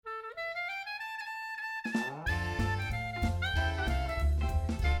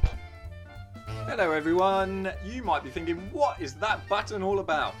Hello everyone! You might be thinking, what is that button all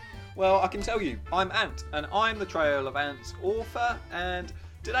about? Well, I can tell you, I'm Ant, and I'm the Trail of Ants author, and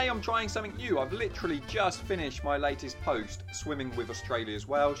today I'm trying something new. I've literally just finished my latest post, Swimming with Australia's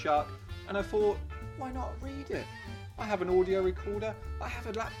Whale Shark, and I thought, why not read it? I have an audio recorder, I have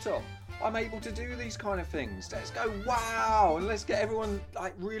a laptop, I'm able to do these kind of things. Let's go wow, and let's get everyone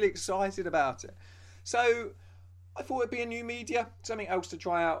really excited about it. So I thought it'd be a new media, something else to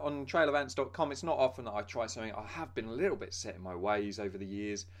try out on trailofants.com. It's not often that I try something. I have been a little bit set in my ways over the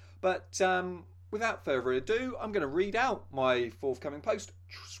years. But without further ado, I'm going to read out my forthcoming post,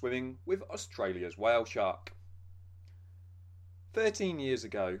 Swimming with Australia's Whale Shark. 13 years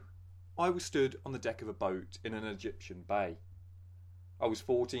ago, I was stood on the deck of a boat in an Egyptian bay. I was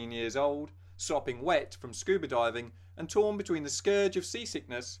 14 years old, sopping wet from scuba diving and torn between the scourge of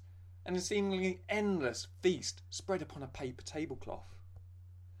seasickness and a seemingly endless feast spread upon a paper tablecloth.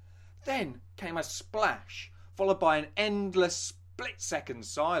 Then came a splash, followed by an endless split-second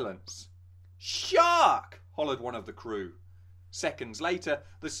silence. "Shark!" hollered one of the crew. Seconds later,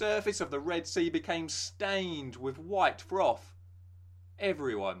 the surface of the Red Sea became stained with white froth.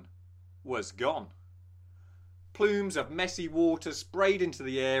 Everyone was gone. Plumes of messy water sprayed into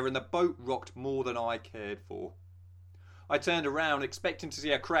the air and the boat rocked more than I cared for. I turned around expecting to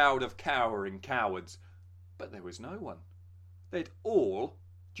see a crowd of cowering cowards, but there was no one. They'd all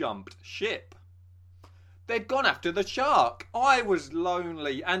jumped ship. They'd gone after the shark. I was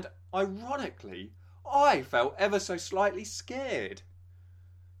lonely and, ironically, I felt ever so slightly scared.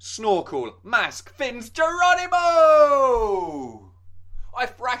 Snorkel, mask, fins, Geronimo! I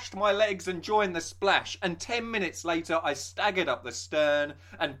thrashed my legs and joined the splash, and 10 minutes later I staggered up the stern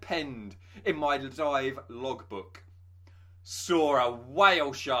and penned in my dive logbook. Saw a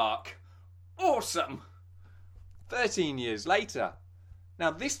whale shark. Awesome! 13 years later.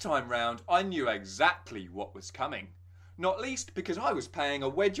 Now this time round I knew exactly what was coming. Not least because I was paying a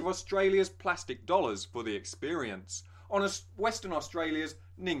wedge of Australia's plastic dollars for the experience on Western Australia's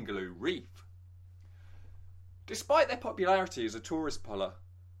Ningaloo Reef. Despite their popularity as a tourist puller,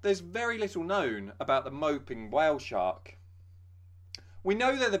 there's very little known about the moping whale shark. We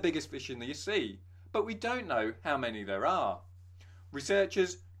know they're the biggest fish in the sea, but we don't know how many there are.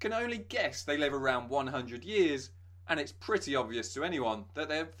 Researchers can only guess they live around 100 years, and it's pretty obvious to anyone that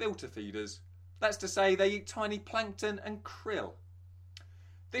they're filter feeders. That's to say, they eat tiny plankton and krill.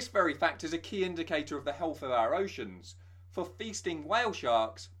 This very fact is a key indicator of the health of our oceans, for feasting whale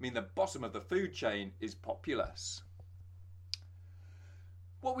sharks mean the bottom of the food chain is populous.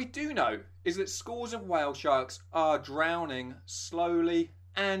 What we do know is that scores of whale sharks are drowning slowly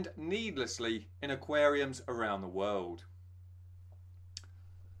and needlessly in aquariums around the world.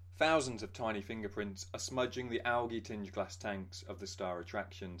 Thousands of tiny fingerprints are smudging the algae-tinged glass tanks of the star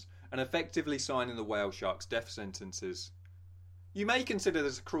attractions and effectively signing the whale sharks' death sentences. You may consider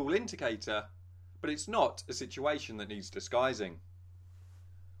this a cruel indicator, but it's not a situation that needs disguising.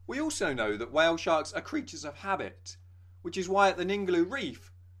 We also know that whale sharks are creatures of habit, which is why at the Ningaloo Reef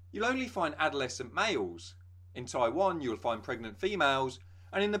you'll only find adolescent males. In Taiwan you'll find pregnant females,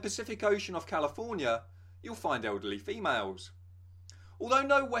 and in the Pacific Ocean off California you'll find elderly females. Although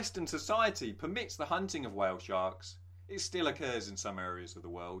no Western society permits the hunting of whale sharks, it still occurs in some areas of the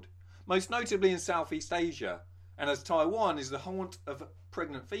world, most notably in Southeast Asia, and as Taiwan is the haunt of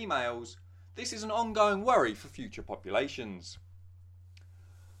pregnant females, this is an ongoing worry for future populations.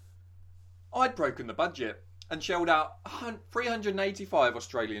 I'd broken the budget and shelled out $385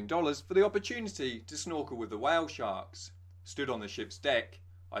 Australian for the opportunity to snorkel with the whale sharks. Stood on the ship's deck,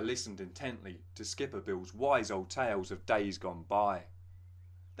 I listened intently to Skipper Bill's wise old tales of days gone by.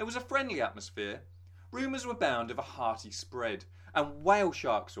 There was a friendly atmosphere. Rumours were bound of a hearty spread, and whale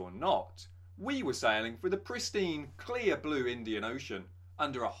sharks or not, we were sailing through the pristine, clear blue Indian Ocean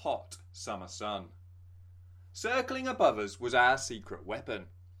under a hot summer sun. Circling above us was our secret weapon,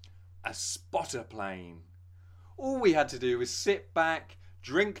 a spotter plane. All we had to do was sit back,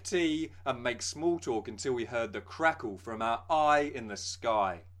 drink tea and make small talk until we heard the crackle from our eye in the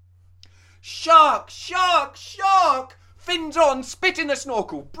sky. "Shark! Shark! Shark! Fins on, spit in the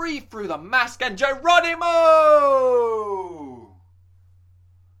snorkel, breathe through the mask and Geronimo!"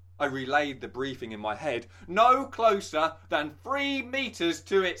 I relayed the briefing in my head. No closer than 3 meters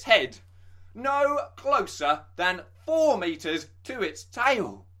to its head. No closer than 4 meters to its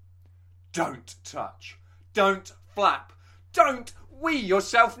tail. Don't touch. Don't flap. Don't wee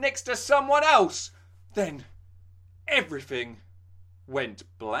yourself next to someone else. Then everything went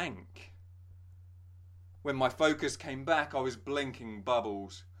blank. When my focus came back, I was blinking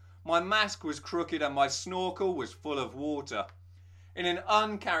bubbles. My mask was crooked and my snorkel was full of water. In an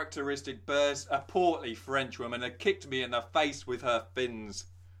uncharacteristic burst, a portly Frenchwoman had kicked me in the face with her fins.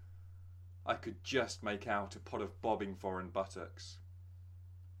 I could just make out a pot of bobbing foreign buttocks.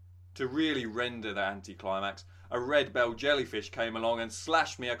 To really render the anticlimax, a red bell jellyfish came along and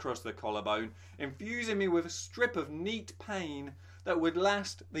slashed me across the collarbone, infusing me with a strip of neat pain that would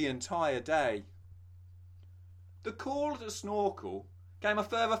last the entire day. The call to snorkel came a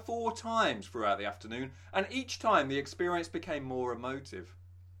further 4 times throughout the afternoon, and each time the experience became more emotive.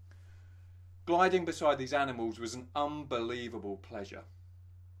 Gliding beside these animals was an unbelievable pleasure.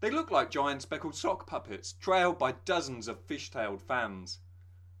 They looked like giant speckled sock puppets, trailed by dozens of fish-tailed fans.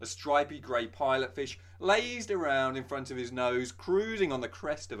 A stripy grey pilotfish lazed around in front of his nose, cruising on the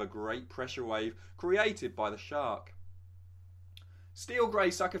crest of a great pressure wave created by the shark. Steel grey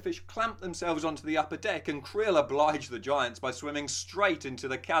suckerfish clamped themselves onto the upper deck, and krill obliged the giants by swimming straight into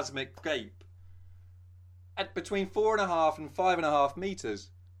the chasmic gape. At between 4.5 and 5.5 metres,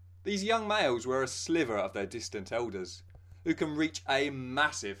 these young males were a sliver of their distant elders, who can reach a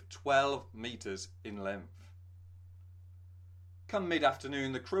massive 12 metres in length. Come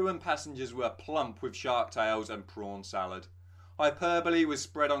mid-afternoon, the crew and passengers were plump with shark tails and prawn salad. Hyperbole was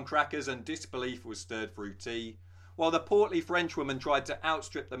spread on crackers and disbelief was stirred through tea, while the portly Frenchwoman tried to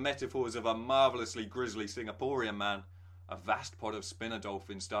outstrip the metaphors of a marvellously grisly Singaporean man. A vast pod of spinner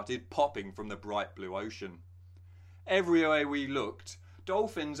dolphins started popping from the bright blue ocean. Everywhere we looked,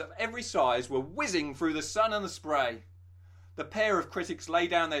 dolphins of every size were whizzing through the sun and the spray. The pair of critics lay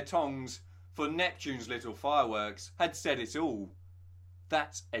down their tongues, for Neptune's little fireworks had said it all.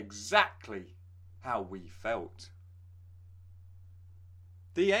 That's exactly how we felt.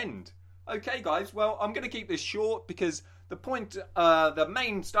 The end. Okay, guys, well, I'm going to keep this short because the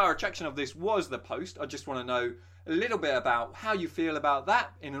main star attraction of this was the post. I just want to know a little bit about how you feel about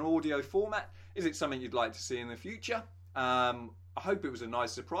that in an audio format. Is it something you'd like to see in the future? I hope it was a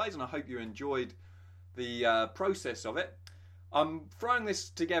nice surprise and I hope you enjoyed the process of it. I'm throwing this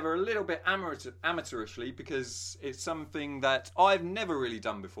together a little bit amateurishly because it's something that I've never really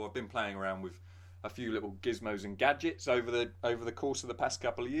done before. I've been playing around with a few little gizmos and gadgets over the course of the past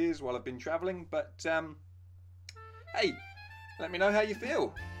couple of years while I've been travelling. But hey, let me know how you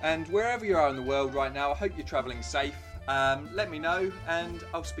feel. And wherever you are in the world right now, I hope you're travelling safe. Let me know and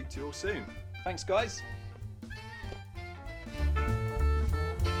I'll speak to you all soon. Thanks, guys.